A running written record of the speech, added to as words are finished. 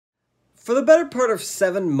For the better part of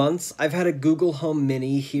 7 months, I've had a Google Home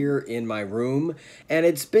Mini here in my room, and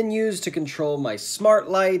it's been used to control my smart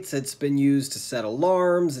lights, it's been used to set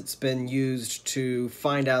alarms, it's been used to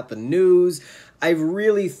find out the news. I've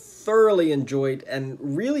really thoroughly enjoyed and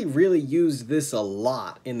really used this a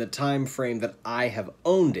lot in the time frame that I have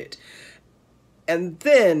owned it. And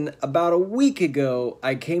then, about a week ago,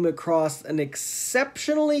 I came across an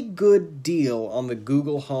exceptionally good deal on the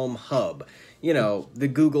Google Home Hub. You know, the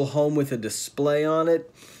Google Home with a display on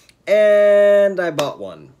it, and I bought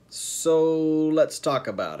one. So let's talk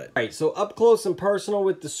about it. All right, so up close and personal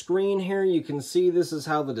with the screen here, you can see this is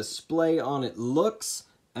how the display on it looks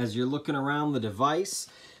as you're looking around the device.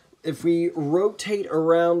 If we rotate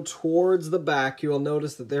around towards the back, you'll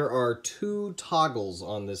notice that there are 2 toggles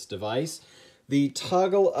on this device. The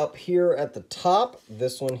toggle up here at the top,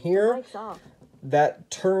 this one here, that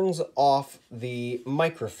turns off the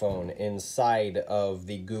microphone inside of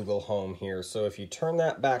the Google Home here. So if you turn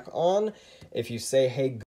that back on, if you say, "Hey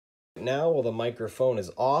Google," now, well, the microphone is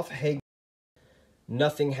off. "Hey,"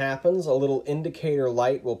 nothing happens. A little indicator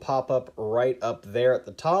light will pop up right up there at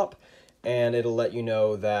the top, and it'll let you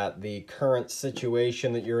know that the current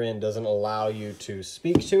situation that you're in doesn't allow you to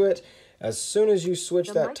speak to it. As soon as you switch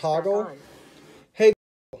that toggle, "Hey,"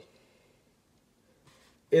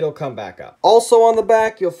 it'll come back up. Also on the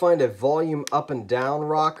back, you'll find a volume up and down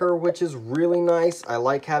rocker, which is really nice. I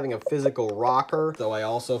like having a physical rocker, though I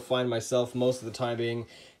also find myself most of the time being,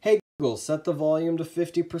 "Hey Google, set the volume to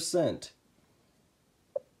 50%.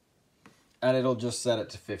 And it'll just set it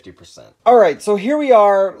to 50%. All right, so here we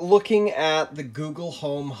are looking at the Google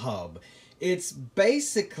Home Hub. It's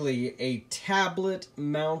basically a tablet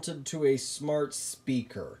mounted to a smart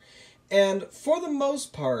speaker. And for the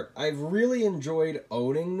most part, I've really enjoyed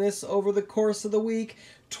owning this over the course of the week.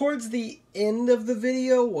 Towards the end of the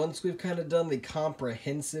video, once we've kind of done the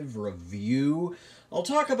comprehensive review, I'll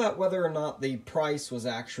talk about whether or not the price was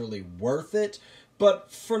actually worth it.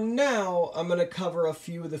 But for now, I'm going to cover a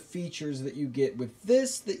few of the features that you get with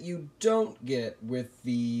this that you don't get with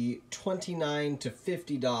the $29 to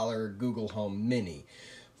 $50 Google Home Mini.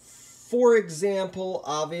 For example,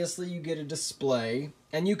 obviously you get a display,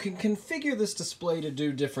 and you can configure this display to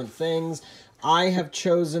do different things. I have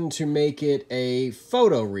chosen to make it a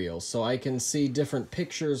photo reel, so I can see different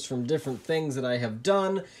pictures from different things that I have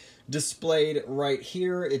done displayed right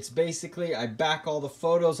here. It's basically, I back all the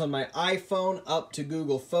photos on my iPhone up to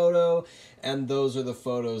Google Photo, and those are the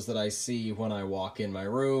photos that I see when I walk in my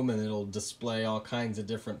room, and it'll display all kinds of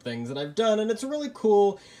different things that I've done, and it's really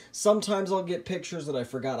cool. Sometimes I'll get pictures that I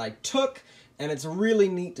forgot I took, and it's really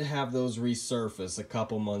neat to have those resurface a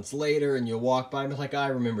couple months later, and you'll walk by and be like, "I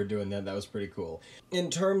remember doing that, that was pretty cool." In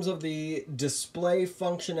terms of the display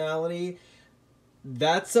functionality,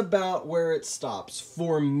 that's about where it stops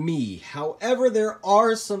for me. However, there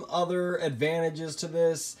are some other advantages to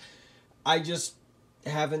this. I just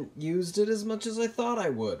haven't used it as much as I thought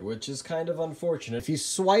I would, which is kind of unfortunate. If you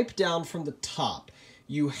swipe down from the top,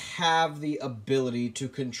 you have the ability to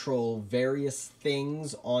control various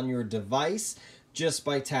things on your device just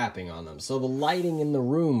by tapping on them. So the lighting in the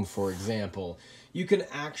room, for example, you can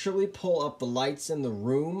actually pull up the lights in the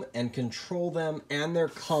room and control them and their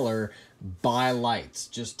color by lights.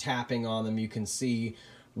 Just tapping on them, you can see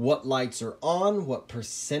what lights are on, what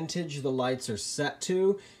percentage the lights are set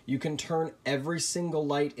to. You can turn every single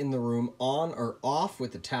light in the room on or off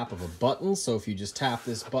with the tap of a button. So if you just tap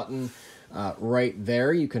this button right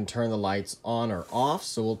there, you can turn the lights on or off.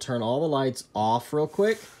 So we'll turn all the lights off real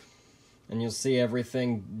quick, and you'll see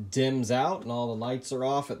everything dims out and all the lights are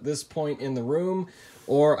off at this point in the room.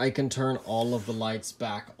 Or I can turn all of the lights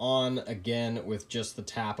back on again with just the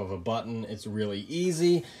tap of a button. It's really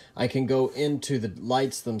easy. I can go into the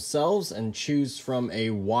lights themselves and choose from a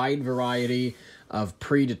wide variety of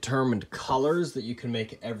predetermined colors that you can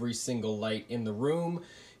make every single light in the room.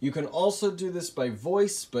 You can also do this by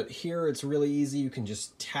voice, but here it's really easy. You can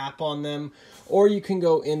just tap on them, or you can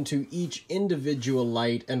go into each individual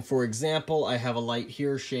light. And for example, I have a light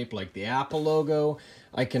here shaped like the Apple logo.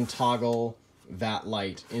 I can toggle that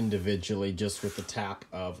light individually just with the tap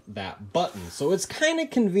of that button. So it's kind of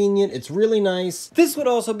convenient. It's really nice. This would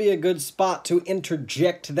also be a good spot to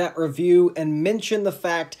interject that review and mention the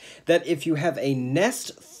fact that if you have a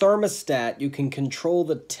Nest thermostat, you can control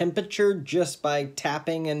the temperature just by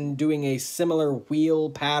tapping and doing a similar wheel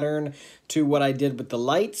pattern to what I did with the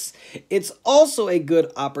lights. It's also a good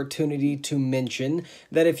opportunity to mention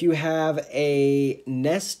that if you have a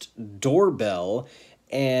Nest doorbell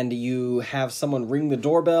and you have someone ring the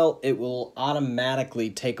doorbell, it will automatically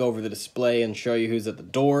take over the display and show you who's at the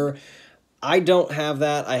door. I don't have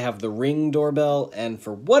that. I have the Ring doorbell, and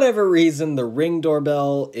for whatever reason, the Ring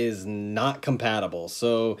doorbell is not compatible,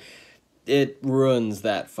 so it ruins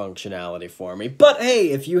that functionality for me. But hey,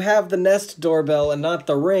 if you have the Nest doorbell and not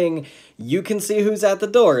the Ring, you can see who's at the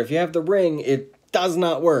door. If you have the Ring, it does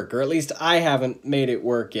not work, or at least I haven't made it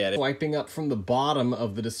work yet. Swiping up from the bottom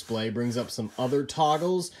of the display brings up some other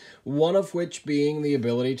toggles, one of which being the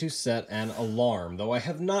ability to set an alarm. Though I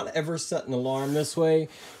have not ever set an alarm this way,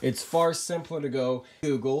 it's far simpler to go,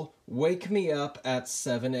 Google, wake me up at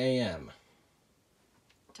 7 a.m.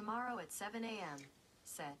 Tomorrow at 7 a.m.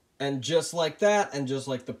 Set. And just like that, and just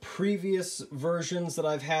like the previous versions that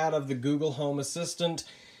I've had of the Google Home Assistant,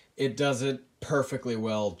 it does it perfectly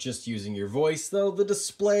well just using your voice, though the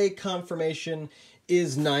display confirmation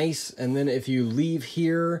is nice. And then if you leave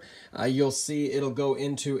here, you'll see it'll go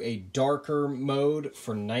into a darker mode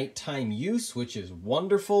for nighttime use, which is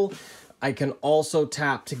wonderful. I can also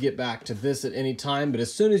tap to get back to this at any time, but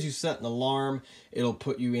as soon as you set an alarm, it'll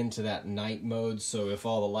put you into that night mode. So if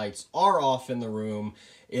all the lights are off in the room,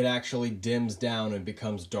 it actually dims down and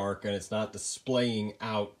becomes dark, and it's not displaying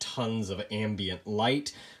out tons of ambient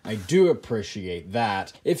light. I do appreciate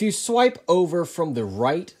that. If you swipe over from the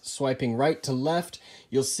right, swiping right to left,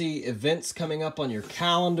 you'll see events coming up on your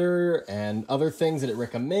calendar and other things that it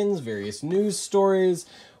recommends, various news stories.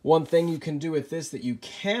 One thing you can do with this that you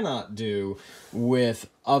cannot do with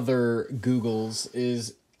other Googles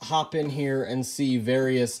is hop in here and see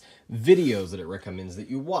various videos that it recommends that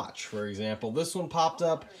you watch. For example, this one popped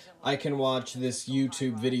up. I can watch this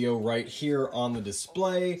YouTube video right here on the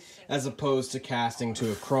display, as opposed to casting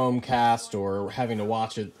to a Chromecast or having to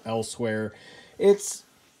watch it elsewhere. It's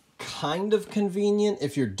kind of convenient.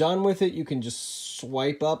 If you're done with it, you can just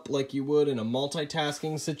swipe up like you would in a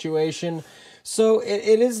multitasking situation. So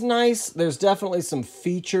it is nice. There's definitely some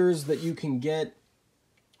features that you can get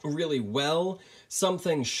really well. Some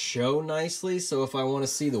things show nicely, so if I want to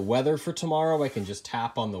see the weather for tomorrow, I can just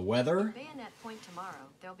tap on the weather. At Bayonet Point tomorrow,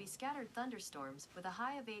 there'll be scattered thunderstorms with a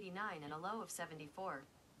high of 89 and a low of 74.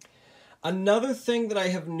 Another thing that I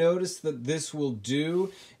have noticed that this will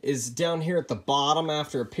do is down here at the bottom,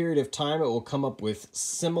 after a period of time, it will come up with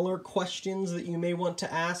similar questions that you may want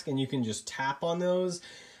to ask, and you can just tap on those.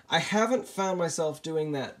 I haven't found myself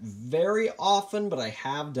doing that very often, but I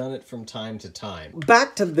have done it from time to time.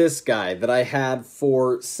 Back to this guy that I had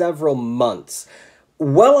for several months.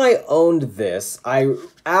 While I owned this, I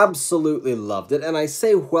absolutely loved it, and I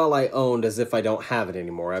say while I owned as if I don't have it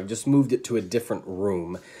anymore. I've just moved it to a different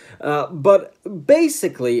room. But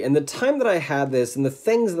basically, in the time that I had this and the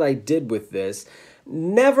things that I did with this,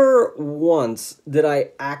 never once did I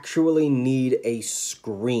actually need a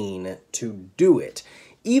screen to do it.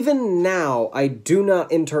 Even now, I do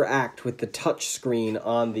not interact with the touch screen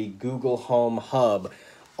on the Google Home Hub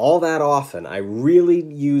all that often. I really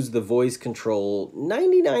use the voice control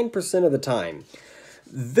 99% of the time.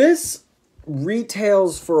 This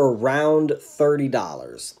retails for around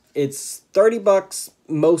 $30. It's $30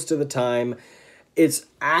 most of the time. Its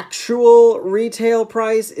actual retail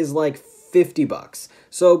price is like $50.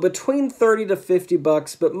 So between $30 to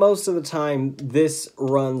 $50, but most of the time this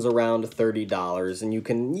runs around $30, and you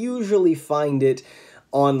can usually find it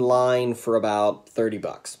online for about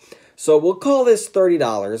 $30. So we'll call this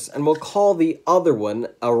 $30, and we'll call the other one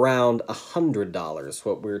around $100,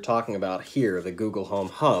 what we're talking about here, the Google Home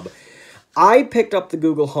Hub. I picked up the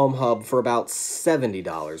Google Home Hub for about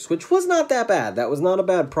 $70, which was not that bad. That was not a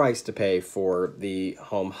bad price to pay for the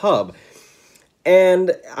Home Hub.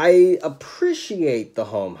 And I appreciate the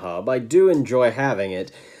Home Hub. I do enjoy having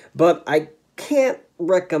it, but I can't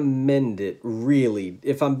recommend it, really.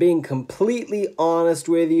 If I'm being completely honest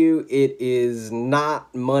with you, it is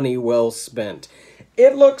not money well spent.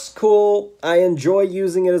 It looks cool. I enjoy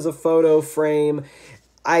using it as a photo frame.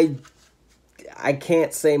 I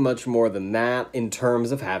can't say much more than that in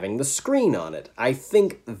terms of having the screen on it. I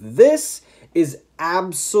think this is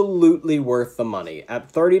absolutely worth the money.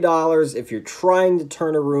 At $30, if you're trying to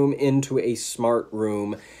turn a room into a smart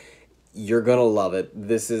room, you're gonna love it.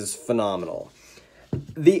 This is phenomenal.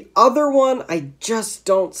 The other one, I just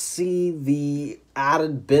don't see the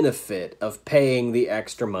added benefit of paying the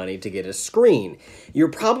extra money to get a screen.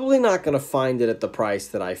 You're probably not gonna find it at the price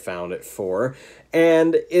that I found it for,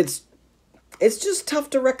 and it's just tough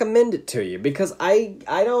to recommend it to you because I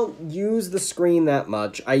don't use the screen that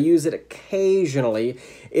much. I use it occasionally.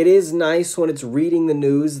 It is nice when it's reading the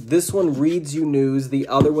news. This one reads you news. The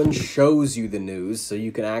other one shows you the news, so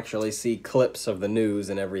you can actually see clips of the news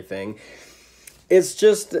and everything. It's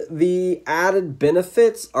just the added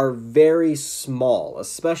benefits are very small,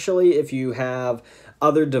 especially if you have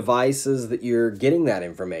other devices that you're getting that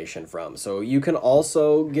information from. So you can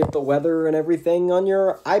also get the weather and everything on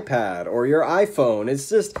your iPad or your iPhone.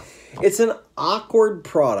 It's an awkward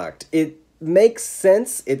product. It makes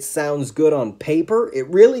sense. It sounds good on paper. It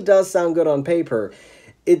really does sound good on paper.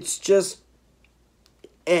 It's just,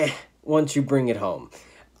 once you bring it home,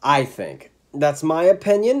 I think. That's my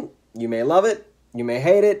opinion. You may love it. You may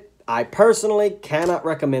hate it. I personally cannot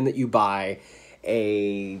recommend that you buy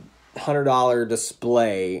a $100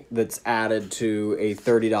 display that's added to a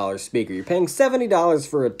 $30 speaker. You're paying $70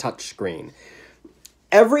 for a touchscreen.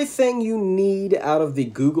 Everything you need out of the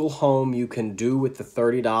Google Home you can do with the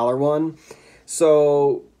 $30 one.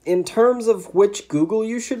 So in terms of which Google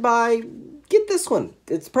you should buy, get this one.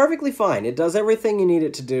 It's perfectly fine. It does everything you need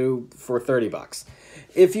it to do for 30 bucks.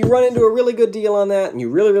 If you run into a really good deal on that and you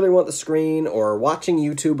really, really want the screen, or watching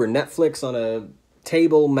YouTube or Netflix on a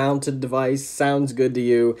table-mounted device sounds good to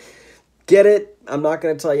you, get it. I'm not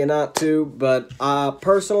going to tell you not to, but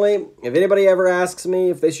personally, if anybody ever asks me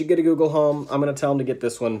if they should get a Google Home, I'm going to tell them to get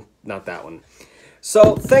this one, not that one.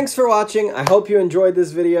 So, thanks for watching. I hope you enjoyed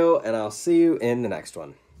this video, and I'll see you in the next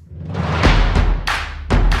one.